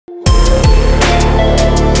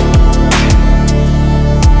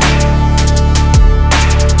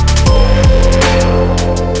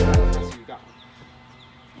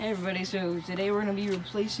so today we're going to be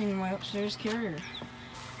replacing my upstairs carrier.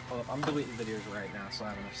 Hold up, I'm deleting videos right now so I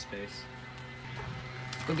have enough space.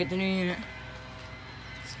 Let's go get the new unit.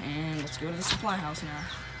 And let's go to the supply house now.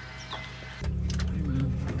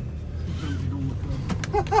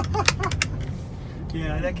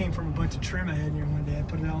 Yeah, that came from a bunch of trim I had in here one day. I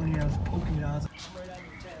put it all in here, I was poking it out.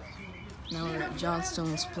 Now we're at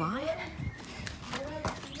Johnstone Supply.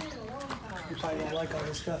 You probably don't like all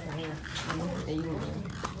this stuff in here.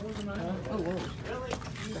 Oh, whoa.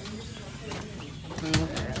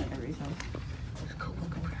 Everything.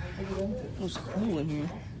 It's cool in here.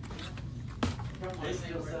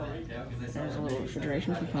 There's a little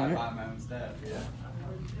refrigeration component.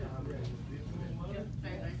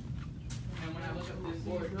 And when I look at this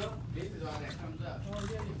board, this is all that comes up.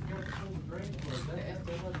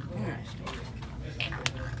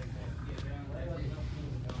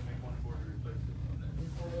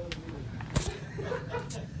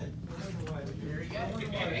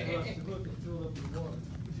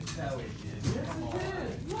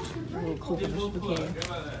 A little coconut spaghetti.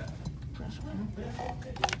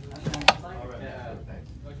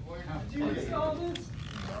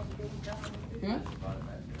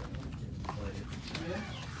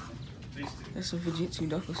 There's some Fujitsu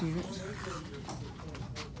ductless units.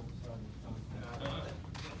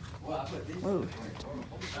 Whoa.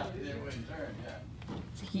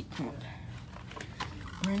 It's a heat pump.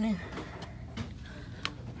 Brand new.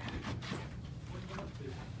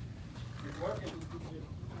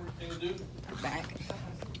 Back.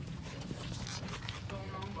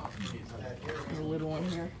 There's a little one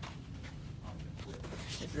here.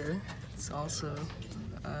 Right there. It's also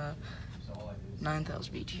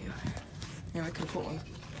 9,000 BTU. Yeah, I could have put one.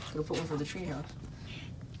 For the treehouse.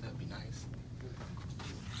 That'd be nice.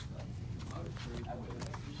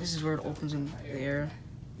 This is where it opens in the air.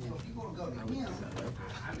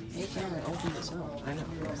 It can open itself. I know.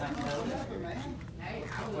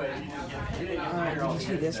 Did you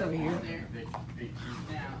see this over here?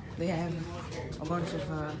 They have a bunch of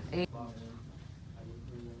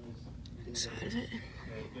inside of it.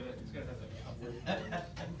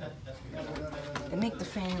 They make the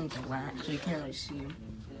fans black so you can't really see them.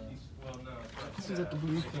 This is like the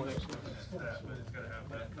blue port.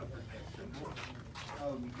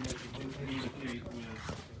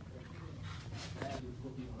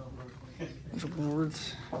 There's a board,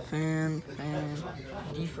 fan,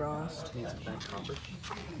 defrost.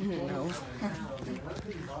 No.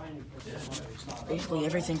 Basically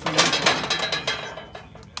everything from this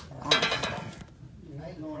off.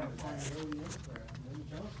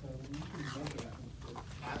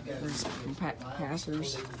 There's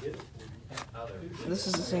capacitors. This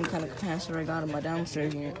is the same kind of capacitor I got in my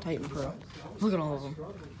downstairs unit, Titan Pro. Look at all of them.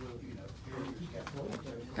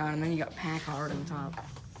 God, and then you got pack hard on top.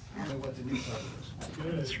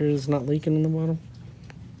 Sure it's not leaking in the bottom?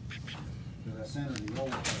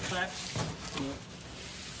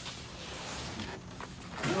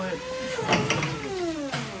 Go ahead.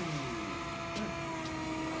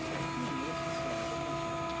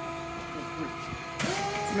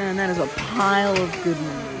 Man, that is a pile of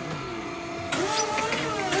Goodman.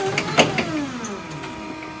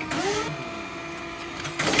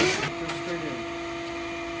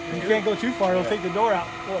 You can't go too far, it'll take the door out.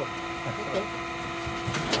 Whoa.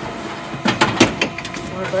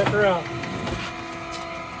 Alright, back around.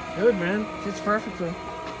 Good, man. Fits perfectly.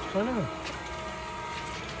 I know.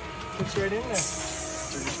 Fits right in there.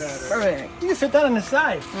 Perfect. You can fit that on the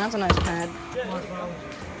side. That's a nice pad.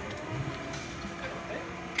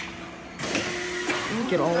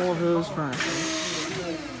 Look at all of those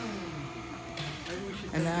furnaces.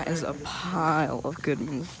 And that is a pile of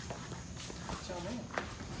Goodmans.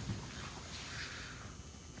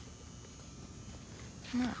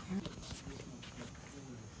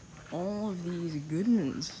 All of these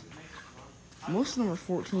Goodmans. Most of them are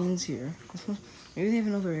 14s here. Maybe they have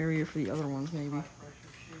another area for the other ones, maybe.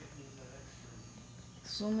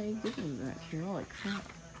 So many Goodmans back here, holy crap.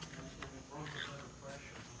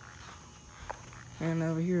 And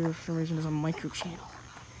over here, for some reason, there's a micro channel.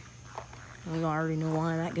 I already know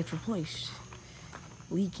why that gets replaced.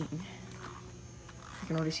 Leaking. I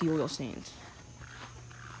can already see oil stains.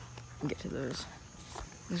 I'll get to those.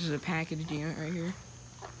 This is a packaged unit right here.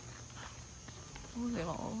 Look at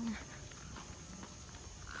all of them.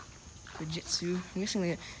 Fujitsu. I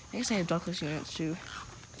guess they have ductless units too.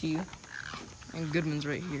 Few. And Goodman's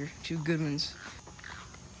right here. 2 Goodmans.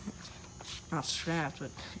 Not strapped,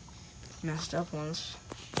 but messed up ones.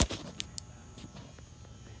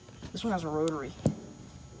 This one has a rotary.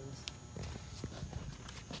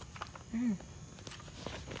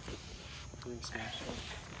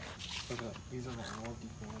 So these are the all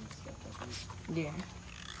deformed stuff, I think. Yeah.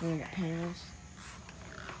 And we got panels.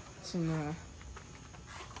 Some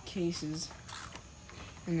cases.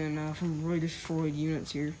 And then some really destroyed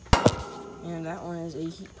units here. And that one is a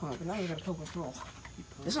heat pump. And now we got a tow control.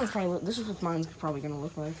 This is what mine's probably gonna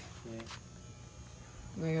look like. Yeah.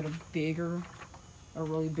 And I got a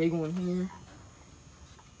really big one here.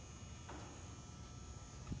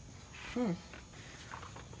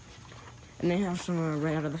 And they have some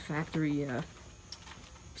right out of the factory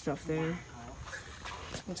stuff there.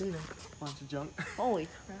 What's in there? Bunch of junk. Holy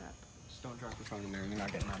crap. Just don't drop your phone in there, you're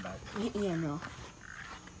not getting that back. Yeah, no.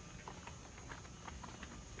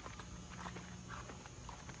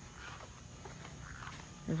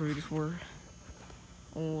 These really just were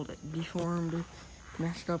old, deformed,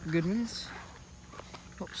 messed up Goodmans.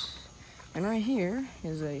 Oops. And right here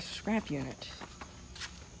is a scrap unit.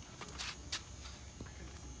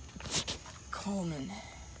 Coleman.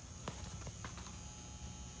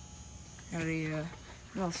 Got a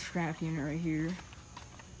little scrap unit right here.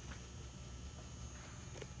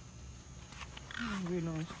 Oh, weird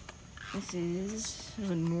noise. This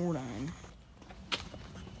is a Nordine.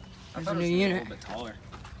 There's a new unit. A little bit taller.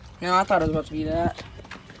 No, I thought it was about to be that.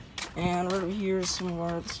 And right over here is some of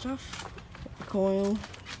our other stuff. Coil,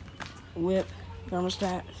 whip,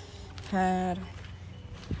 thermostat, pad.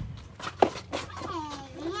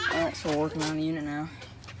 Alright, so we're working on the unit now.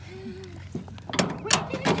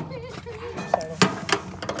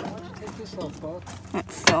 Take this off, Bob.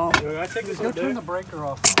 So, I take this Go turn the breaker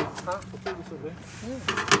off. Huh? Take this over.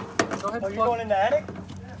 Yeah. Go ahead. Oh, you're going in the attic?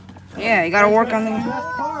 yeah, you gotta work on the...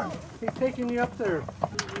 Last part. He's taking you up there.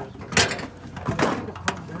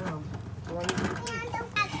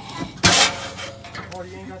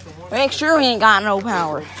 Make sure we ain't got no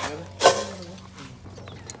power.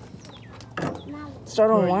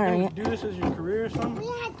 Start on wiring it. Do this as your career or something?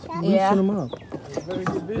 Yeah. Loosen them up. You better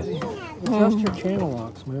get busy. Adjust your channel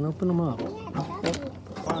locks, man. Open them up.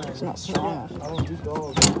 Fine. It's not strong enough. I don't do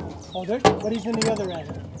dogs. Oh, there? But he's in the other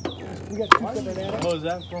attic. We got two separate attics. Oh, is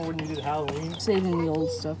that for when you did Halloween? Saving the old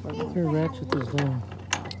stuff. Here, ratchet this down.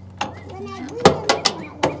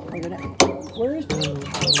 Look at it. Where is he?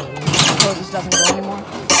 So this doesn't go anymore.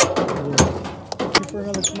 For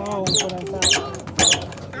another small one, put on top.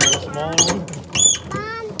 Small one?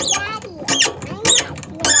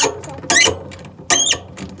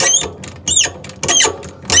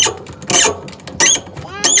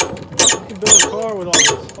 You can build a car with all this.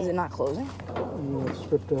 Is it not closing? Yeah,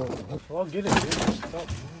 stripped out. I'll get it, dude. Stop. What are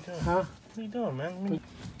you doing? Huh? What are you doing, man?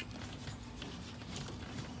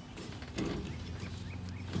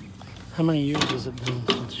 How many years has it been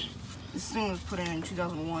since? This thing was put in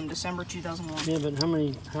 2001, December 2001. Yeah, but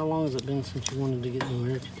how long has it been since you wanted to get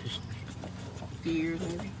new air conditioning? A few years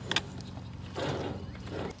maybe.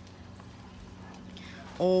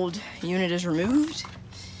 Old unit is removed.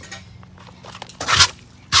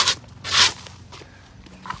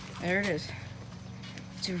 There it is.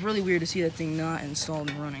 It's really weird to see that thing not installed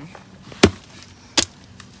and running.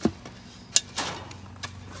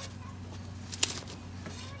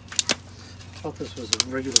 I thought this was a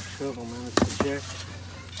regular shovel, man. It's a jack.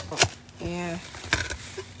 Yeah.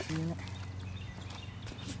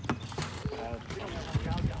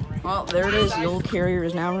 Well, there it is. The old carrier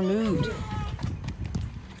is now removed.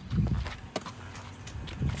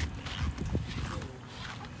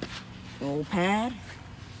 The old pad.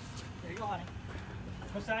 There you go, honey.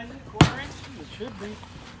 What size is it? 1/4 inch? It should be.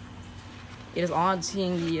 It is odd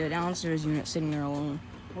seeing the downstairs unit sitting there alone.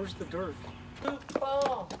 Where's the dirt?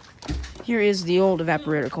 Here is the old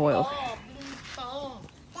evaporator coil.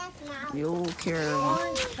 The old carrier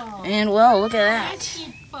one. And well, look at that.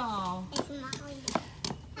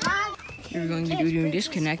 We were going to do a new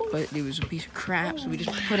disconnect, but it was a piece of crap, so we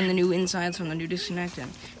just put in the new insides from the new disconnect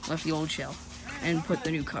and left the old shell and put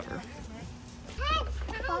the new cover.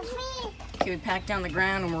 Okay, we packed down the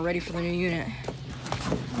ground and we're ready for the new unit.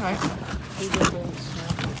 Alright.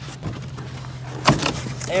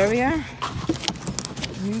 There we are.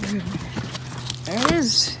 There it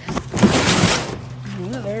is.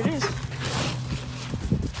 Yeah, there it is.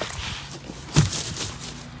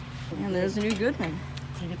 And there's the new Goodman.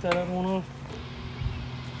 Did you get that other one off?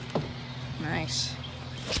 Nice.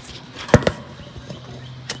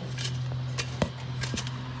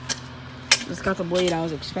 It's got the blade I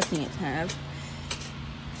was expecting it to have.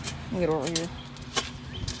 Look at it over here.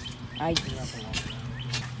 I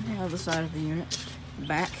have the side of the unit.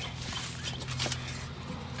 Back.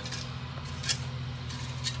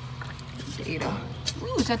 Data.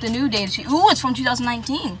 Ooh, it's got the new data sheet. Ooh, it's from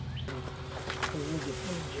 2019.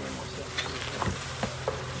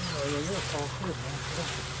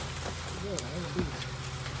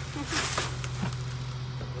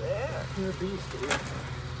 You're a beast, dude.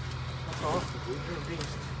 That's awesome, dude. You're a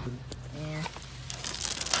beast. Yeah.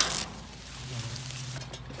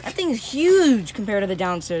 That thing's huge compared to the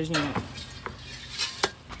downstairs unit.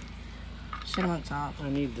 Set them on top. I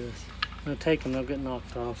need this. I'm gonna take them, they'll get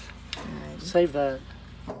knocked off. Alright. Save that.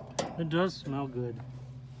 It does smell good.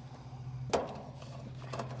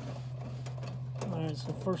 Alright,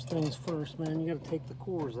 so first things first, man, you gotta take the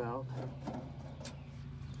cores out.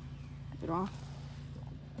 It off.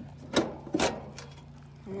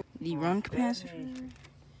 The run capacitor.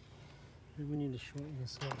 We need to shorten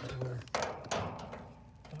this up to where,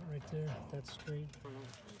 about right there, that's straight.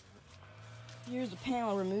 Here's the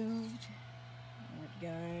panel removed.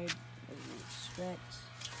 Guide, specs.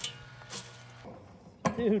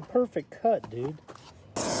 Dude, perfect cut, dude.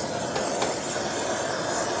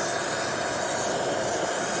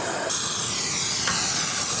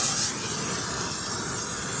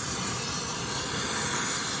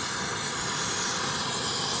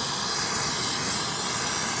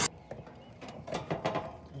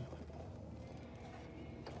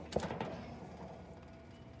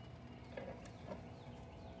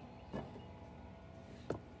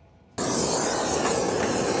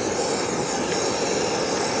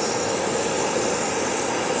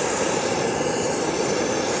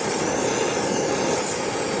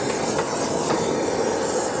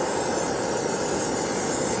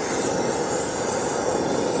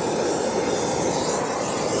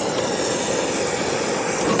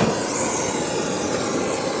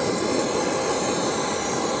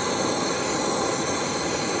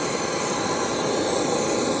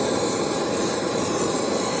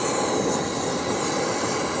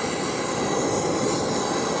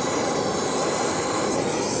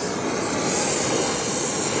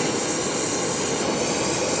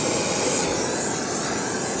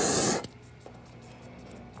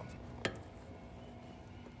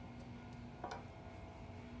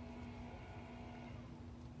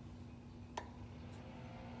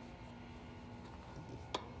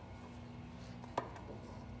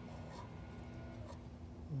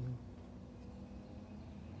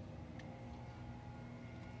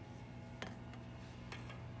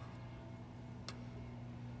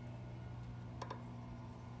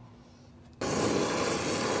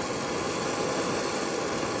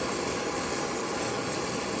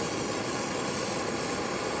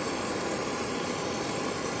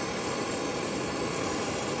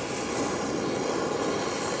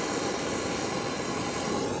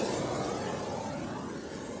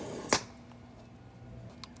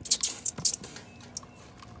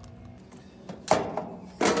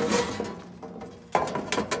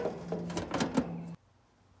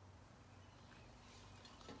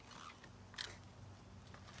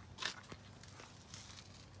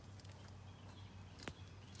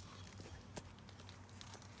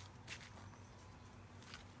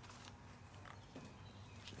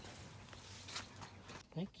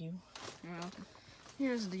 Thank you. You're welcome.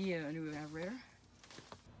 Here's the new carburetor.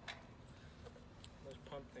 Those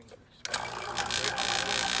pump things are expensive.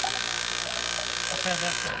 I've had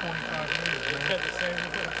that for 25 years, man. Said the same.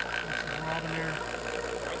 This is Robin Air.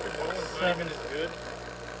 Seven is good.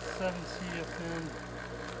 7 CFN.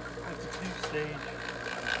 It's a 2-stage.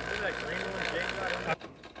 Where's that green one Jake got in?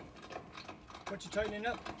 What you tightening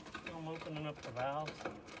up? I'm opening up the valves.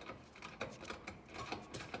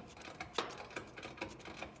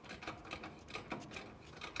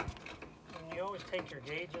 And you always take your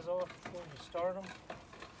gauges off before you start them,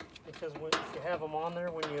 because if you have them on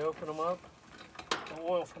there when you open them up, the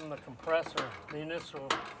oil from the compressor, the initial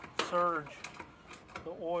surge,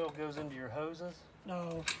 the oil goes into your hoses.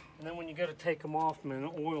 No. And then when you go to take them off, man,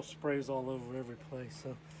 the oil sprays all over every place.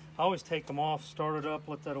 So I always take them off, start it up,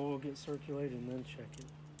 let that oil get circulated, and then check it.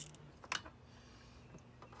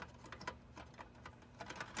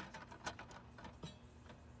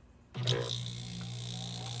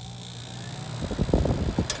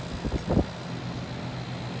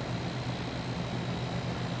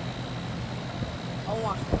 I'll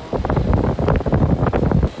wash it off.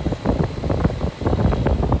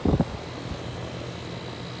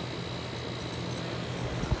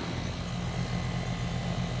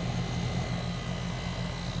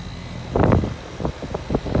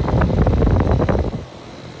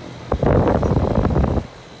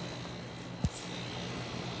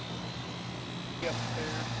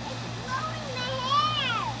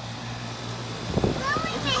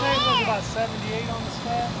 What'd you say it was about 78 on the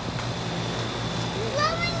stat?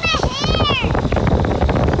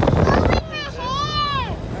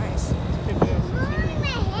 Nice.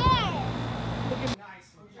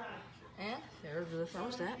 And there's the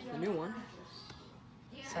thermostat, the new one.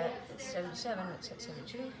 Set 77, it's at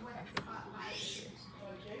 72.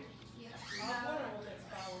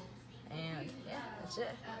 And yeah, that's it.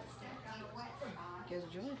 You guys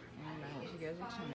enjoyed, and I will see you guys next time.